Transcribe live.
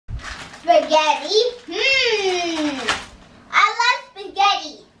spaghetti. I love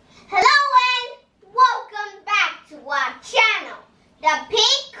spaghetti. Hello and welcome back to our channel, the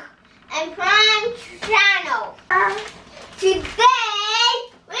Pink and Prime channel. Today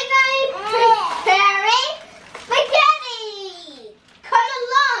we're going to be preparing spaghetti. Come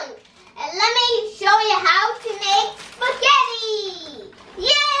along and let me show you how to make spaghetti. Yay!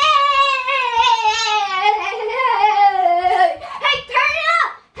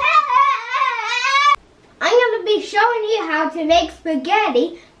 Showing you how to make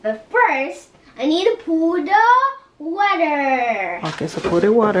spaghetti, but first I need to pour the water. Okay, so pour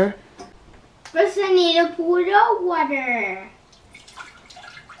the water. First I need to pour the water.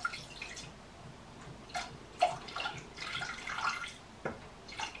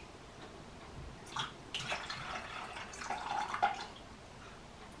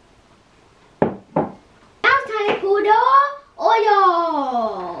 Now it's time to pour the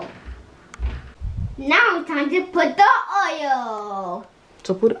oil. Now it's time to put the oil.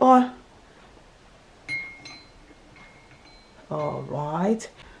 So put oil. Alright.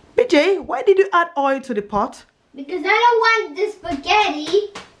 BJ, why did you add oil to the pot? Because I don't want the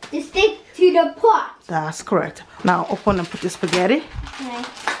spaghetti to stick to the pot. That's correct. Now open and put the spaghetti. Okay.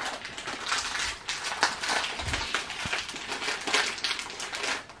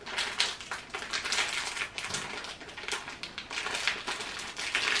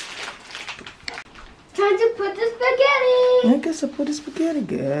 Time to put the spaghetti. Okay, so put the spaghetti.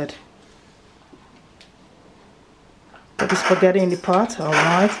 Good. Put the spaghetti in the pot.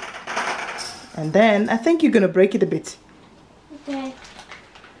 Alright. And then I think you're going to break it a bit. Okay.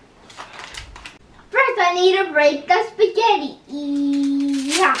 First I need to break the spaghetti.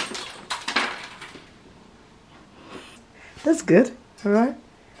 Yeah. That's good. Alright.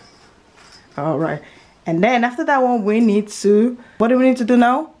 Alright. And then after that one, we need to... What do we need to do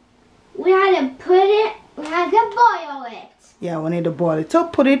now? We had to boil it. Yeah, we need to boil it. So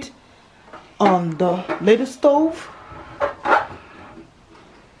put it on the little stove.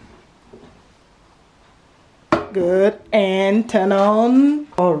 Good. And turn on.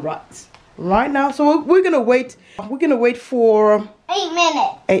 Alright. Right now, so we're gonna wait. We're gonna wait for 8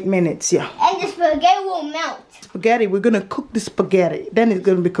 minutes. 8 minutes, yeah. And the spaghetti will melt. Spaghetti, we're gonna cook the spaghetti. Then it's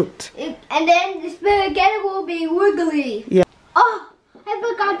gonna be cooked. And then the spaghetti will be wiggly. Yeah. Oh, I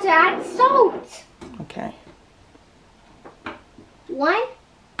forgot to add salt. Okay. 1.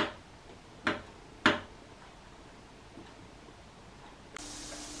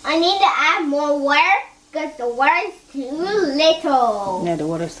 I need to add more water because the water is too little. Yeah, the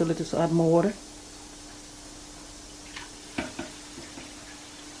water is too little, so add more water.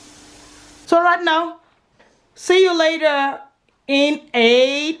 So right now, see you later in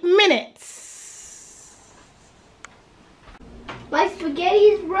 8 minutes. My spaghetti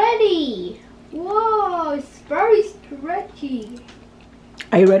is ready. Whoa, it's very stretchy.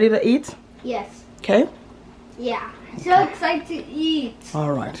 Are you ready to eat? Yes. Okay. Yeah. So excited to eat.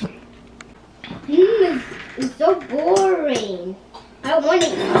 All right. It's so boring. I want to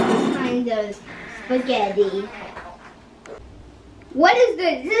eat this kind of spaghetti. What is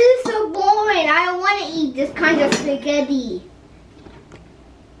this? This is so boring. I don't want to eat this kind of spaghetti.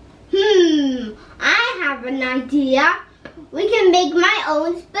 I have an idea. We can make my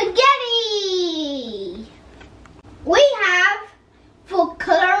own spaghetti. We have food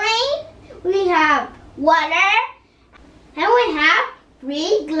coloring, we have water, and we have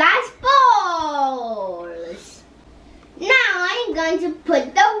 3 glass bowls. Now I'm going to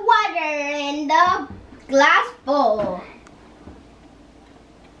put the water in the glass bowl.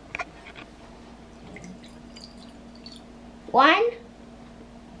 One.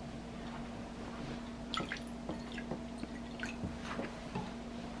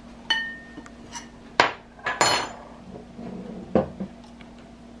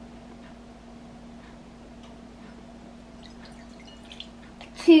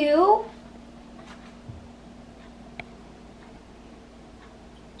 Two.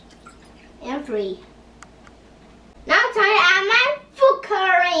 And 3. Now it's time to add my food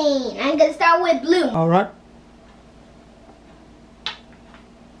coloring. I'm going to start with blue. All right.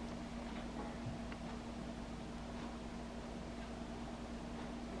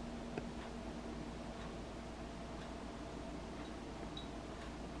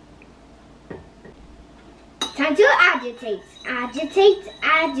 Time to agitate. Agitate,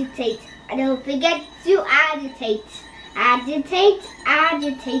 agitate. Don't forget to agitate. Agitate,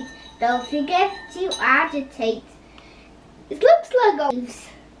 agitate. Don't forget to agitate. It looks like a...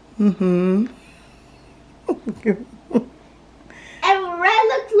 Mm-hmm. And red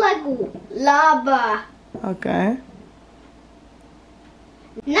looks like lava. Okay.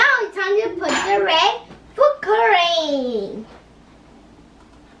 Now it's time to put the red food coloring.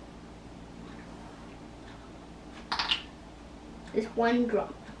 Just one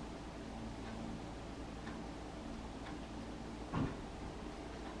drop.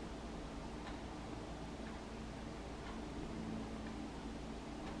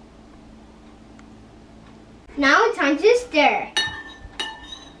 Now it's time to stir.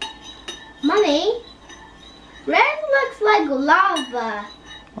 Mommy, red looks like lava.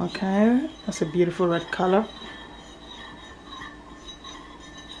 Okay, that's a beautiful red color.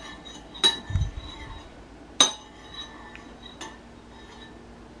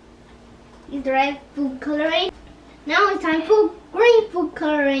 Is the red food coloring. Now it's time for green food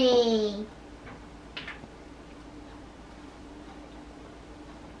coloring.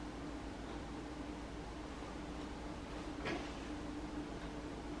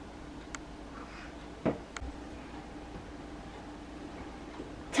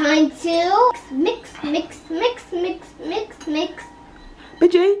 Time to mix, mix, mix, mix, mix, mix.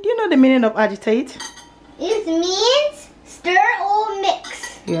 BJ, do you know the meaning of agitate? It means stir or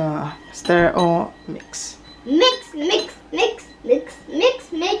mix. Yeah, stir or mix. Mix, mix, mix, mix,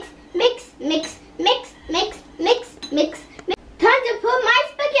 mix, mix, mix, mix, mix, mix, mix, mix, mix. Time to put my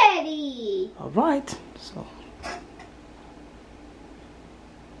spaghetti. All right, so.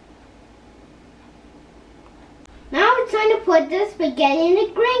 Now it's time to put the spaghetti in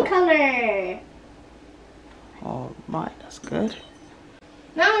the green color. All right, that's good.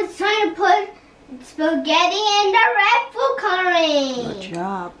 Now it's time to put spaghetti in the red food coloring. Good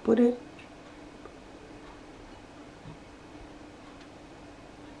job. Put it.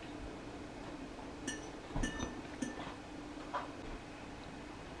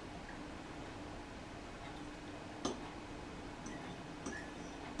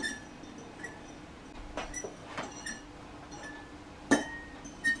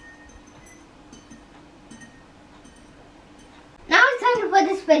 Now it's time to put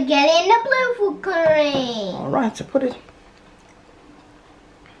the spaghetti in the blue food coloring. All right, so put it.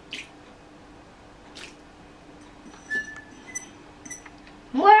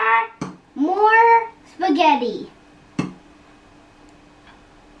 More spaghetti.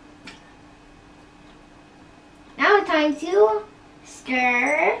 Now it's time to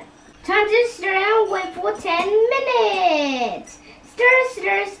stir. Time to stir and wait for 10 minutes. Stir,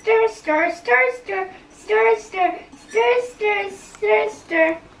 stir, stir, stir, stir, stir, stir, stir, stir, stir, stir,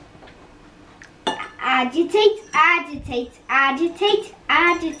 stir. Agitate, agitate, agitate,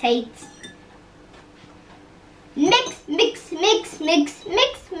 agitate. Mix, mix, mix, mix,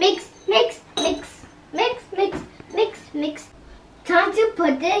 mix, mix, mix, mix, mix, mix, mix, mix. Time to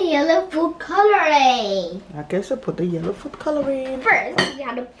put the yellow food coloring. I guess I put the yellow food coloring. First, you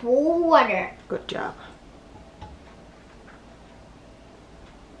have to pour water. Good job.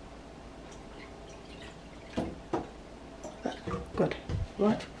 Good.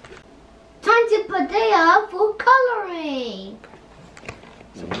 Right. Time to put the yellow food coloring.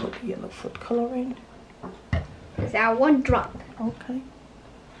 So put the yellow food coloring. Is that one drop? Okay.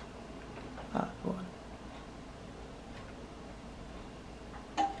 One.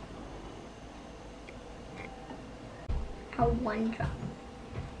 One drop.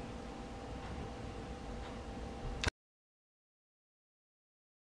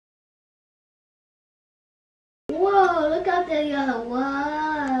 Whoa, look at the yellow.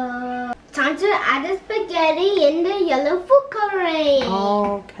 Whoa. Time to add the spaghetti in the yellow food coloring.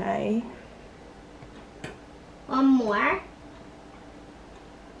 Okay. One more.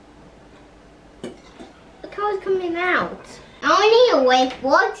 Look how it's coming out. I only need to wait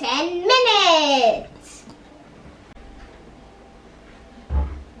for 10 minutes.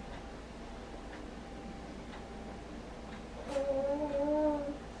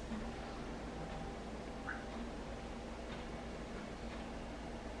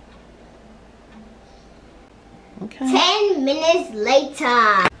 Okay. 10 minutes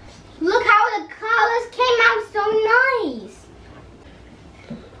later. Look how the colors came out so nice.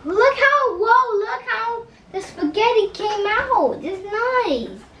 Look how the spaghetti came out. It's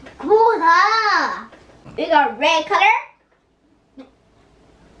nice. Cool, huh? We got red color,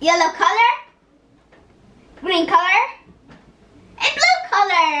 yellow color, green color, and blue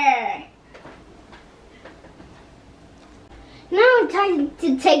color. Now it's time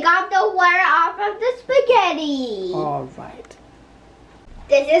to take off the water off of the spaghetti. All right.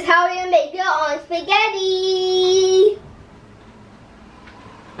 This is how you make your own spaghetti.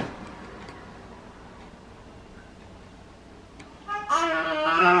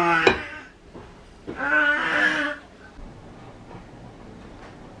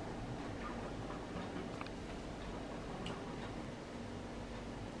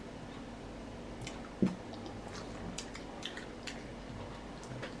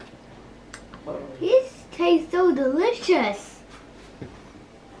 tastes so delicious.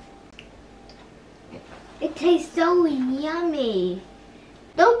 It tastes so yummy.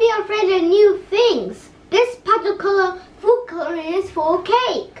 Don't be afraid of new things. This pastel color food coloring is for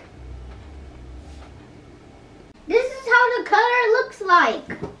cake. This is how the color looks like.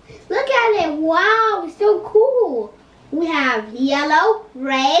 Look at it. Wow, it's so cool. We have yellow,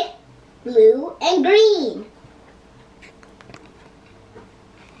 red, blue, and green.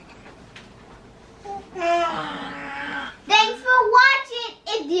 Thanks for watching.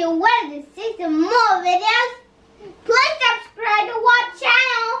 If you want to see some more videos, please subscribe to our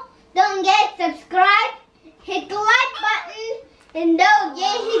channel.